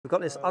got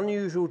this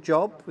unusual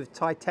job with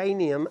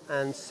titanium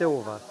and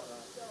silver.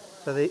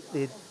 So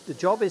the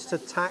job is to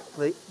tack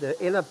the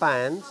inner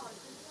band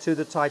to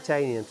the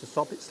titanium to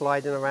stop it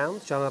sliding around,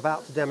 which I'm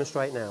about to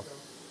demonstrate now.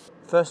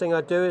 First thing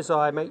I do is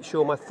I make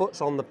sure my foot's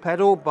on the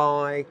pedal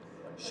by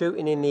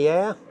shooting in the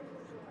air.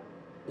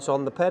 It's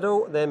on the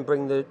pedal, then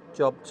bring the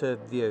job to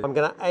view. I'm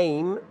going to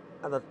aim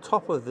at the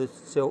top of the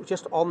silver,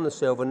 just on the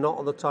silver, not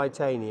on the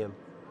titanium.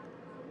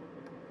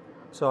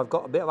 So I've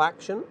got a bit of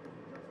action,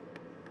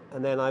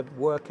 and then I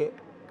work it,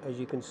 as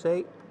you can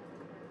see.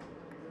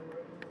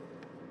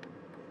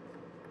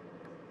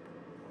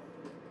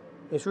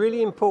 It's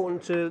really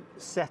important to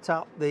set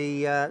up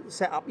your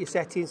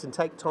settings and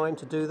take time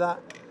to do that.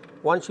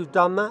 Once you've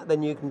done that,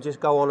 then you can just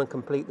go on and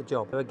complete the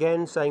job. So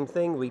again, same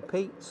thing,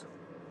 repeat.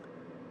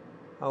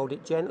 Hold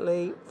it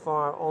gently,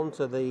 fire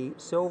onto the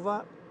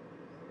silver.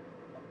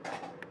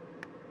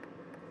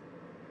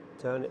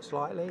 Turn it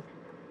slightly.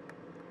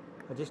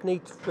 I just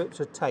need for it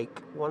to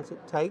take. Once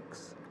it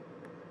takes,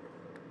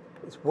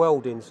 it's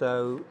welding,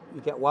 so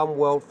you get one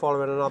weld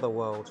following another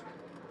weld.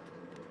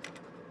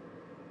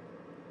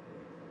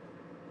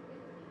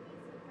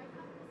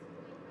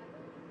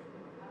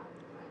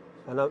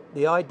 And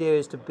the idea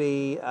is to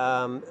be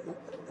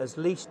as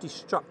least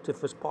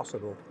destructive as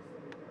possible.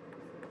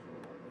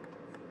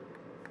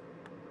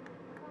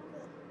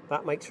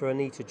 That makes for a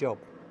neater job.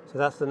 So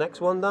that's the next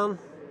one done.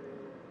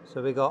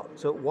 So we got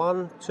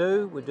 1,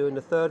 2, we're doing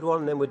the third one,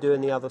 and then we're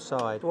doing the other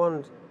side.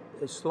 One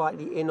is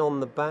slightly in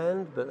on the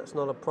band, but that's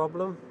not a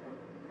problem.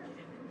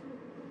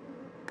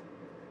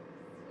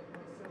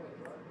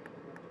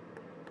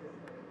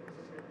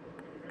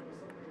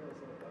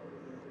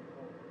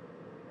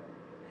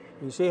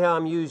 You see how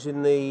I'm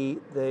using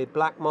the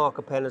black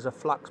marker pen as a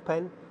flux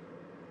pen?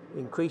 It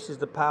increases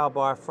the power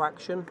by a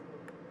fraction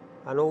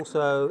and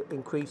also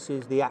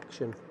increases the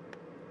action.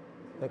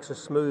 Makes a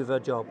smoother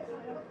job.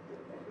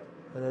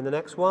 And then the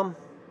next one.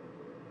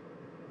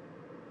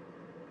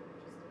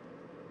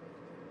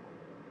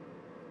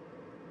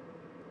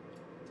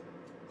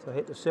 So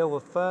hit the silver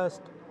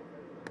first,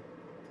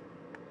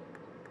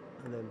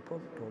 and then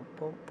bump, bump,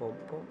 bump,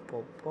 bump, bump,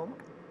 bump,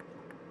 bump.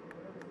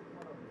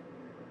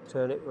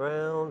 Turn it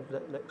round,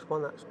 next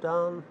one, that's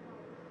done.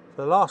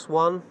 So the last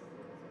one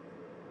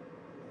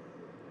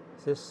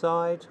is this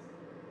side.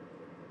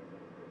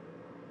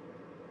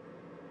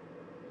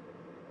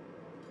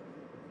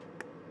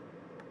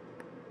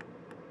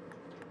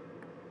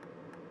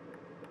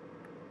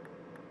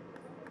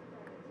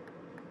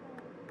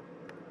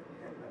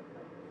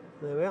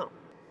 There we are.